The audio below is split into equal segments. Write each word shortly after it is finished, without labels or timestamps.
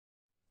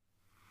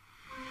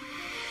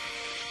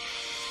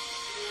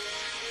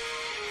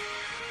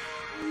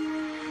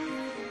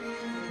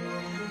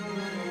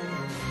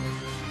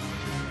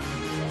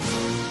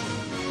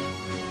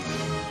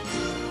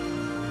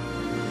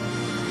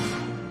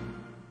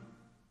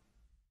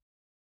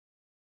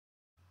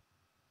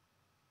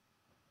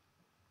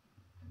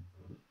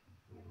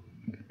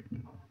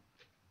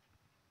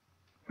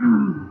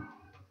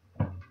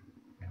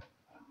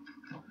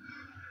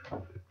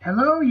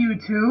Hello,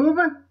 YouTube.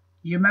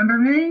 You remember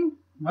me?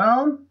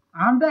 Well,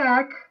 I'm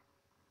back.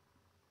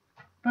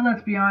 But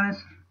let's be honest.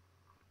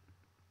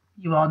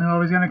 You all knew I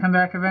was going to come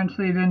back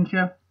eventually, didn't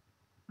you?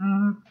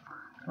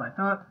 That's what I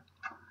thought.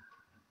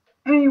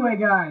 Anyway,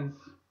 guys,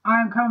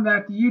 I'm coming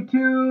back to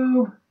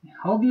YouTube.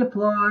 Hold the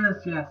applause.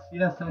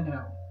 Yes, I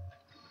know.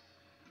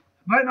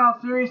 But in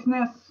all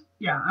seriousness,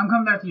 yeah, I'm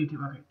coming back to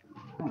YouTube. Okay,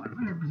 hold on.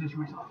 I'm going to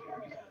position myself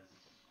here because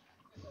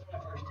this is my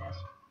first test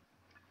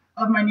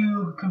of my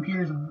new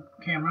computer's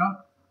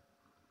camera.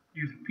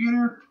 Here's the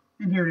computer,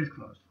 and here it is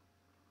closed.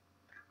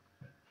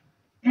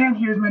 And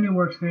here's my new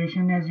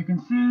workstation. As you can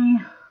see,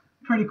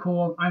 pretty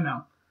cool, I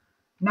know.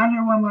 Not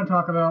here what I'm going to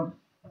talk about.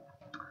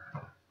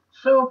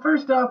 So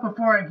first off,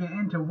 before I get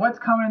into what's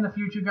coming in the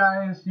future,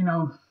 guys,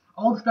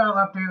 old style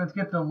update. Let's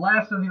get the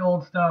last of the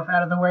old stuff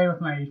out of the way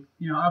with my,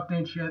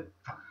 update shit.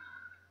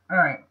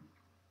 Alright.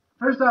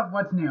 First off,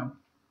 what's new?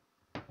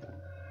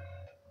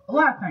 A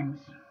lot of things.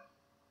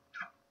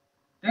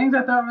 Things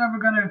I thought we were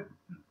going to...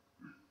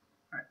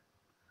 Alright.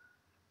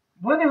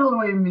 What the hell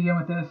do I even begin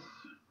with this?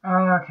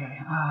 Okay.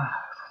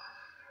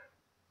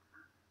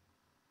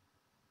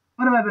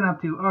 What have I been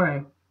up to?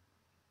 Alright.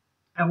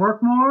 I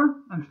work more.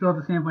 I'm still at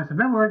the same place I've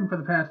been working for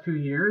the past 2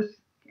 years.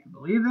 Can't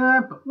believe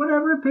that, but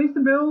whatever. It pays the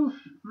bills.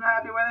 I'm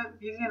happy with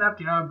it. Easy enough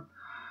job.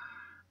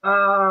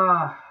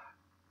 I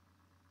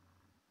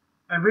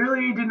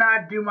really did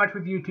not do much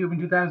with YouTube in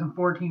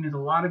 2014, as a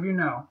lot of you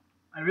know.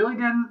 I really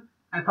didn't.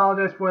 I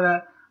apologize for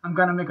that. I'm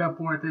going to make up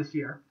for it this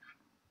year.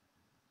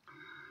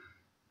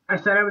 I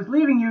said I was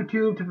leaving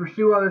YouTube to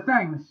pursue other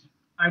things.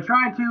 I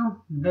tried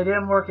to. They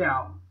didn't work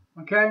out.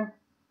 Okay?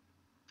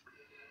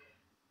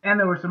 And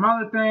there were some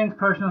other things,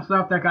 personal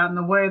stuff that got in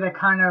the way that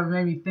kind of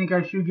made me think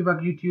I should give up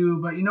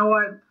YouTube. But you know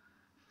what?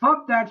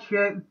 Fuck that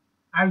shit.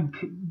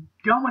 I'm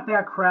done with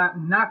that crap.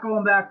 Not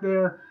going back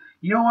there.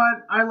 You know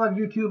what? I love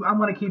YouTube. I'm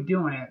going to keep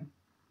doing it.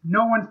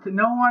 No one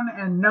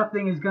and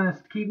nothing is going to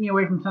keep me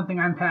away from something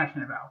I'm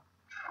passionate about.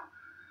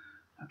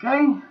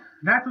 Okay?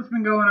 That's what's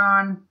been going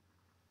on.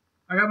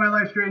 I got my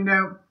life straightened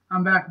out.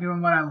 I'm back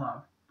doing what I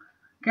love.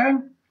 Okay?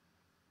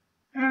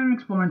 And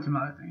exploring some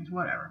other things.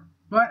 Whatever.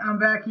 But I'm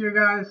back here,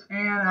 guys,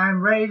 and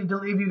I'm ready to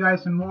leave you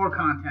guys some more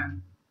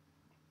content.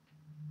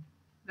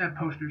 That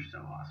poster's so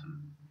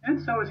awesome.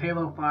 And so is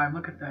Halo 5.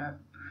 Look at that.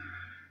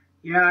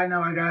 Yeah, I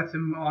know I got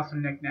some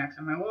awesome knickknacks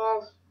on my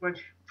walls, which...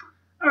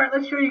 Alright,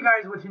 let's show you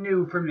guys what's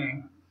new for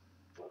me.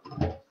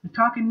 We're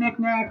talking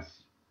knickknacks.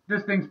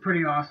 This thing's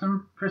pretty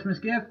awesome. Christmas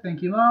gift.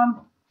 Thank you,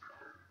 Mom.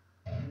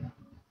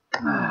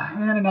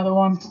 And another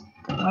one.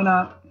 Why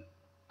not?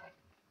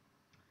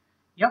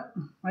 Yep,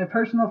 my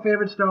personal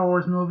favorite Star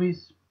Wars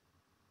movies.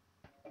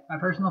 My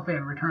personal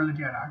favorite, Return of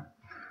the Jedi.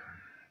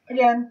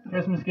 Again,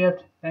 Christmas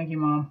gift. Thank you,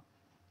 Mom.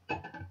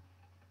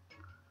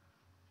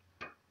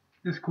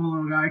 This cool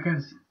little guy,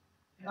 because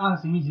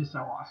honestly, he's just so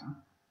awesome.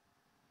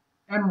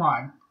 And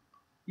why?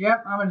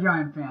 Yep, I'm a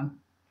Giant fan.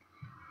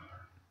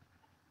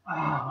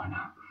 Why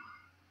not?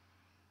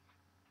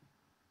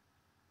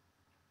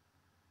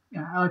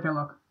 Yeah, I like that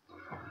look.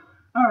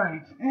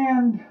 Alright,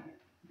 and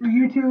for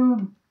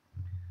YouTube,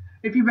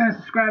 if you've been a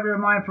subscriber of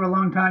mine for a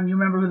long time, you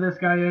remember who this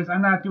guy is.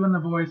 I'm not doing the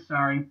voice,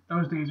 sorry.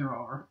 Those days are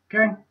over,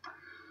 okay?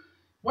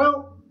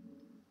 Well,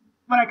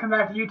 when I come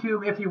back to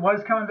YouTube, if he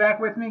was coming back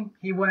with me,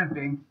 he wouldn't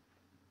be.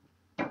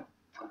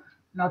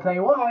 And I'll tell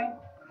you why.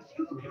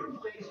 He will be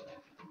replaced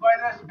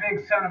by this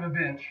big son of a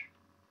bitch.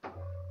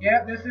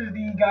 Yeah, this is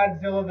the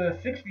Godzilla, the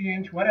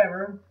 60-inch,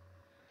 whatever,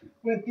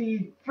 with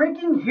the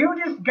freaking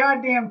hugest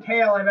goddamn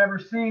tail I've ever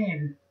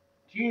seen.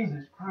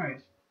 Jesus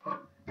Christ.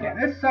 Yeah,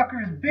 this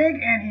sucker is big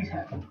and he's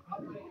heavy.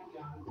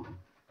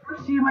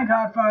 See my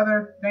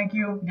Godfather. Thank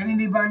you. Didn't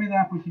need to buy me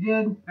that, but you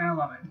did, and I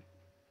love it.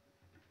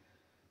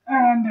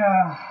 And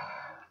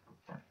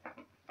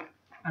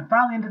I'm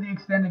finally into the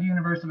extended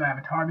universe of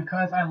Avatar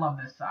because I love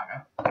this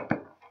saga.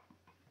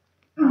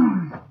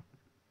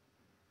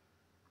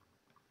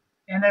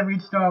 And I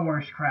read Star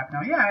Wars crap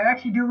now. Yeah, I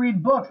actually do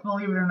read books,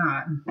 believe it or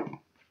not.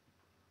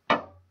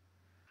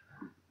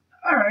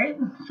 Alright,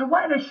 so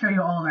why did I show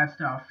you all that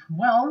stuff?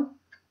 Well,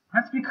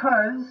 that's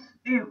because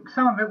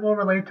some of it will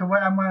relate to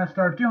what I'm going to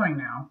start doing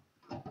now.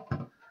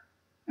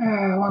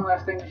 One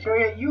last thing to show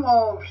you. You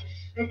all,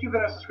 if you've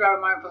been a subscriber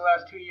of mine for the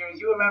last 2 years,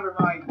 you remember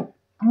my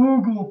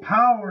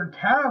Google-powered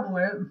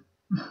tablet.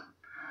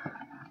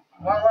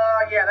 Well,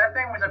 yeah, that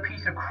thing was a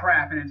piece of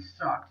crap and it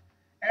sucked.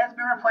 And it's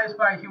been replaced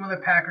by a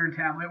Hewlett-Packard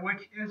tablet,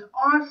 which is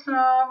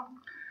awesome.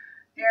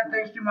 And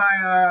thanks to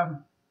my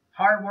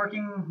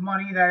hard-working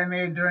money that I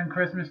made during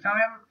Christmas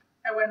time,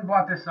 I went and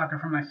bought this sucker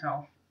for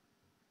myself.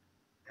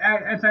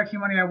 It's actually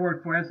money I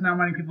worked for. It's not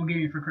money people gave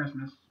me for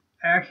Christmas.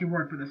 I actually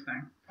worked for this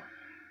thing.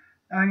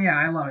 And yeah,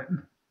 I love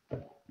it.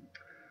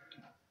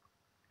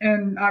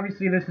 And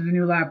obviously this is a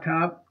new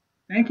laptop.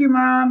 Thank you,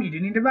 Mom. You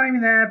didn't need to buy me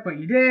that, but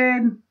you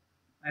did.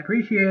 I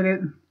appreciate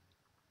it.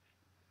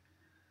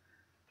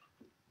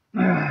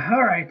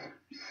 Alright,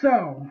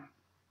 so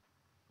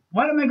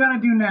what am I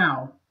going to do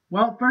now?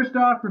 Well, first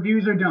off,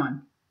 reviews are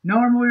done. No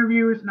more movie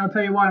reviews, and I'll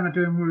tell you why I'm not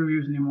doing movie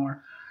reviews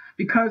anymore.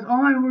 because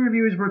all my movie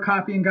reviews were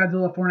copying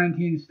Godzilla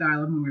 419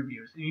 style of movie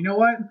reviews. And you know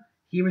what?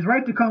 He was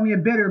right to call me a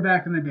bidder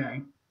back in the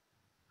day.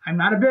 I'm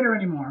not a bidder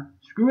anymore.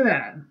 Screw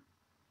that.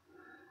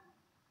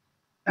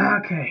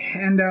 Okay,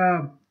 and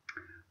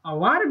a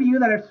lot of you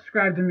that are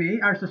subscribed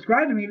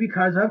to me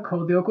because of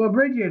Code Lyoko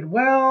Abridged.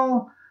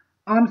 Well,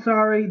 I'm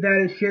sorry,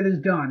 that shit is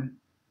done.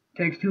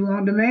 Takes too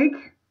long to make.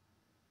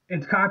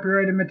 It's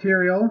copyrighted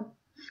material.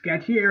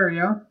 Sketchy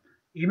area.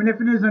 Even if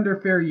it is under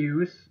fair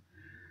use.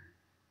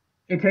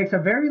 It takes a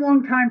very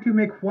long time to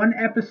make one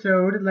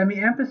episode. Let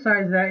me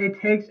emphasize that.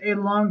 It takes a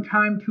long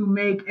time to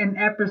make an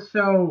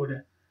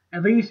episode.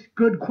 At least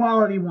good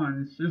quality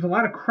ones. There's a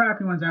lot of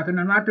crappy ones out there, and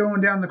I'm not going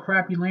down the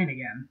crappy lane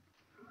again.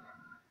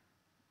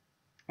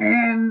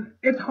 And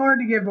it's hard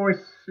to get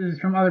voices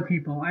from other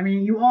people. I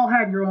mean, you all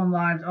have your own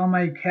lives. All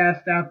my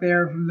cast out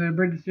there from the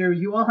British series,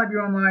 you all have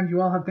your own lives.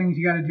 You all have things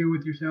you got to do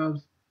with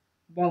yourselves.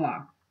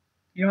 Voila.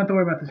 You don't have to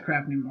worry about this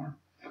crap anymore.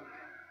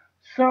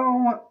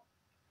 So,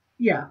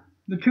 yeah.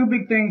 The two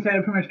big things that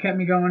have pretty much kept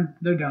me going,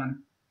 they're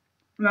done.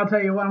 And I'll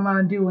tell you what I'm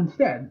going to do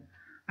instead.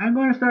 I'm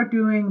going to start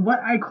doing what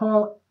I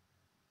call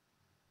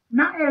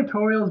not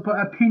editorials, but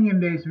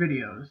opinion-based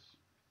videos.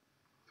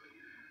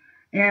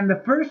 And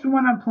the first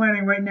one I'm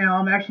planning right now,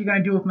 I'm actually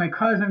going to do with my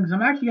cousin, because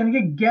I'm actually going to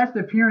get guest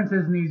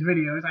appearances in these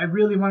videos. I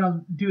really want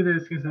to do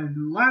this, because there's a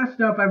lot of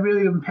stuff I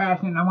really am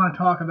passionate, and I want to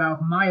talk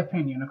about my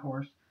opinion, of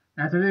course.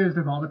 That's what it is,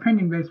 they're called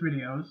opinion-based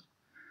videos.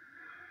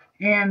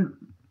 And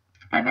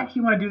I've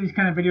actually wanted to do these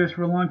kind of videos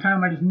for a long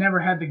time, I just never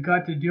had the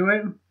gut to do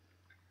it.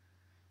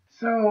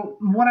 So,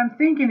 what I'm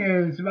thinking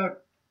is, about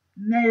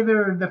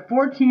either the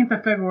 14th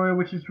of February,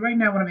 which is right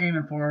now what I'm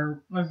aiming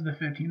for, was the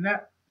 15th,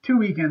 that 2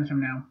 weekends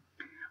from now.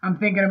 I'm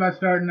thinking about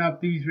starting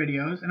up these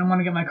videos, and I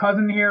want to get my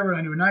cousin here. We're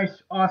going to do a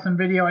nice, awesome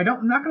video.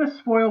 I'm not going to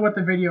spoil what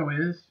the video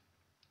is,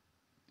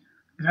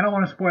 because I don't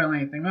want to spoil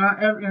anything.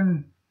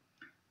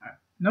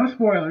 No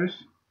spoilers,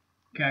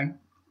 okay?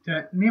 So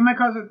me and my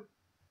cousin,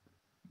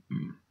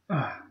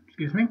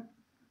 excuse me,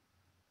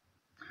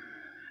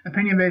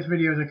 opinion-based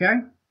videos, okay?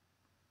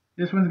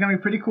 This one's going to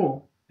be pretty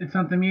cool. It's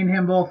something me and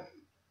him both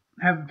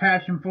have a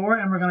passion for,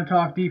 and we're going to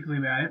talk deeply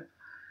about it.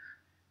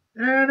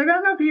 They're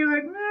going to be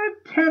like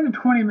 10 to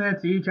 20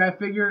 minutes each, I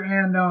figure,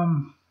 and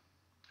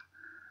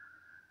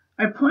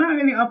I plan on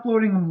maybe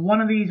uploading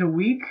one of these a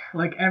week,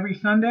 like every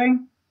Sunday,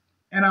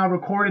 and I'll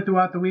record it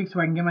throughout the week so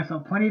I can give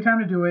myself plenty of time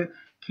to do it.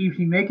 Keeps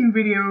me making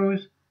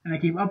videos, and I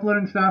keep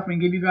uploading stuff, and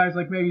give you guys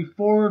like maybe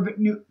 4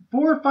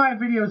 or 5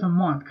 videos a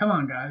month. Come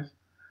on, guys.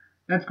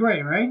 That's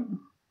great, right?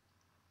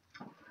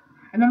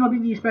 And then there'll be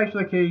these special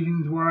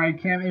occasions where I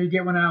can't maybe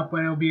get one out, but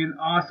it'll be an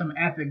awesome,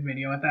 epic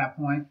video at that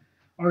point.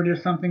 Or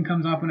just something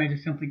comes up and I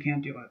just simply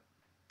can't do it.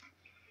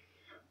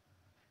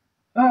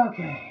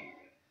 Okay.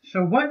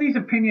 So what these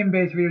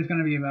opinion-based videos are going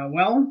to be about?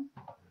 Well,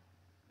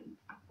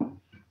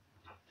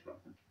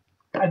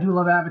 I do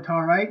love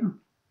Avatar, right?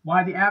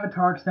 Why the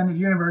Avatar Extended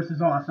Universe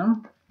is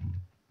awesome.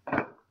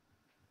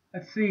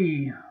 Let's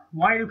see.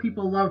 Why do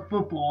people love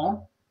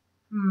football?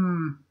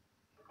 And,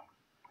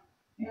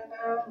 a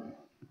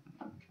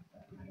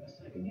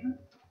second here.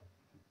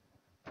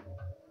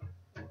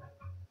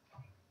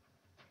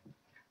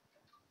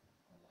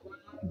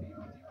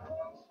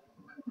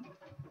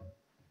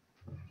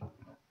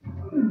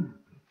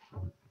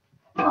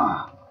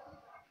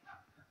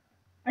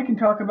 I can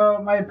talk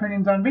about my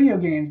opinions on video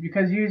games,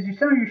 because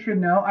some of you should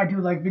know, I do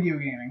like video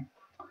gaming.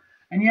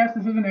 And yes,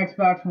 this is an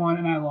Xbox One,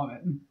 and I love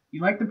it.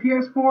 You like the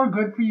PS4?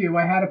 Good for you.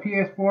 I had a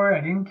PS4,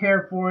 I didn't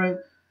care for it.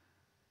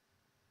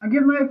 I'll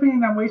give my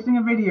opinion on wasting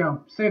a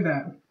video. Save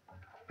that.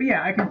 But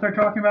yeah, I can start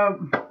talking about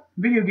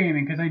video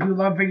gaming, because I do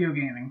love video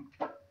gaming.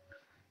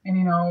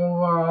 And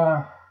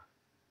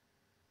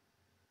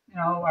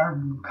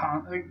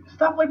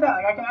stuff like that.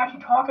 Like, I can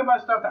actually talk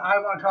about stuff that I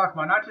want to talk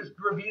about, not just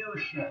review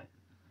shit.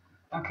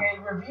 Okay,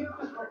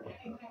 reviews for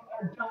anything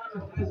are done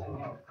with this in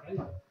here.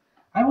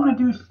 I want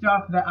to do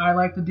stuff that I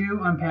like to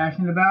do, I'm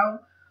passionate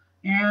about,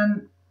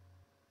 and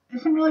there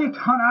isn't really a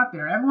ton out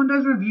there. Everyone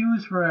does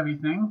reviews for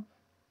everything.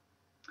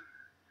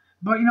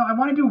 But, I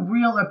want to do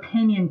real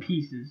opinion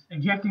pieces,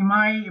 injecting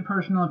my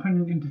personal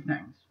opinion into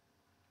things.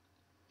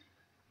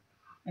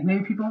 And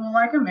maybe people will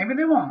like them, maybe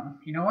they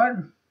won't. You know what?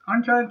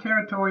 Uncharted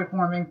territory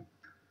for me,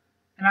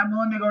 and I'm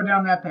willing to go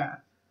down that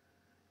path.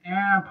 And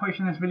I'm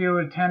pushing this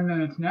video to 10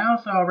 minutes now,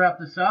 so I'll wrap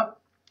this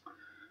up.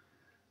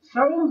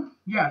 So,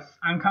 yes,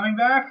 I'm coming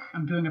back.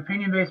 I'm doing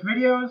opinion-based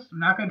videos. I'm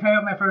not going to tell you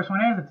what my first one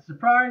is. It's a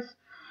surprise.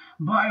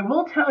 But I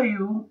will tell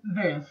you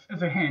this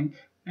as a hint.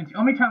 It's the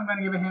only time I'm going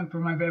to give a hint for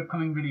my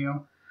upcoming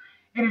video.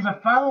 It is a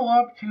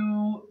follow-up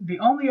to the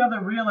only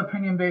other real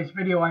opinion-based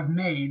video I've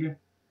made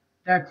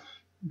that's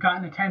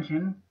gotten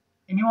attention.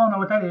 And you all know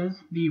what that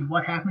is, the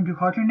What Happened to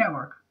Cartoon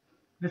Network.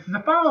 This is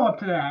a follow-up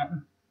to that.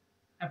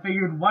 I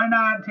figured, why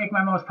not take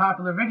my most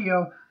popular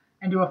video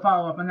and do a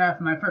follow-up on that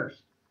for my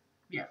first?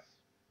 Yes,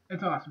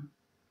 it's awesome.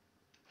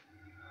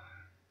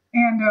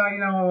 And, I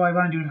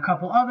want to do a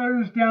couple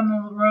others down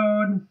the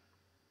road.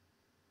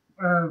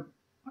 Or,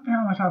 what the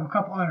hell am I talking about? A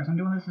couple others. I'm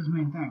doing this as the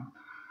main thing.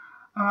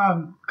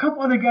 A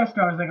couple other guest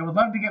stars. Like I would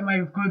love to get my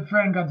good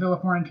friend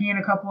Godzilla 14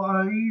 a couple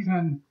of these,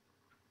 and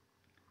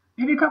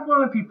maybe a couple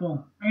other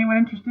people. Anyone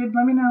interested?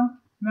 Let me know.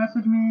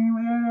 Message me.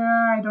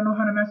 I don't know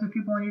how to message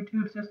people on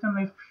YouTube system.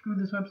 They screwed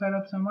this website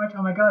up so much.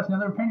 Oh my god, it's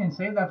another opinion.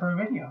 Save that for a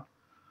video.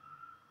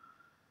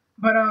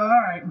 But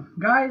alright,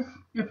 guys,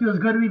 it feels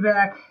good to be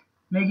back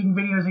making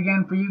videos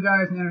again for you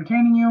guys and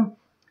entertaining you.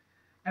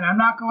 And I'm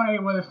not going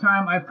anywhere this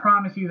time, I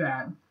promise you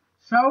that.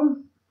 So,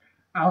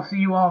 I'll see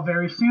you all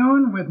very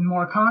soon with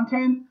more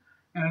content.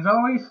 And as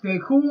always, stay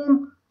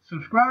cool,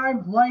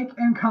 subscribe, like,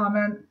 and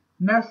comment,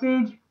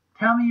 message,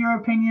 tell me your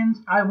opinions.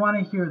 I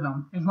want to hear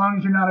them, as long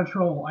as you're not a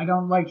troll. I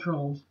don't like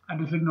trolls. I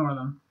just ignore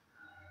them.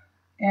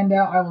 And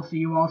I will see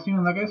you all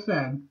soon, like I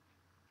said.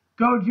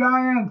 Go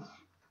Giants!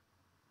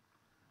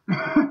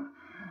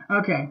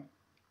 Okay.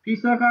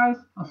 Peace out, guys.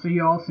 I'll see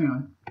you all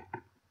soon.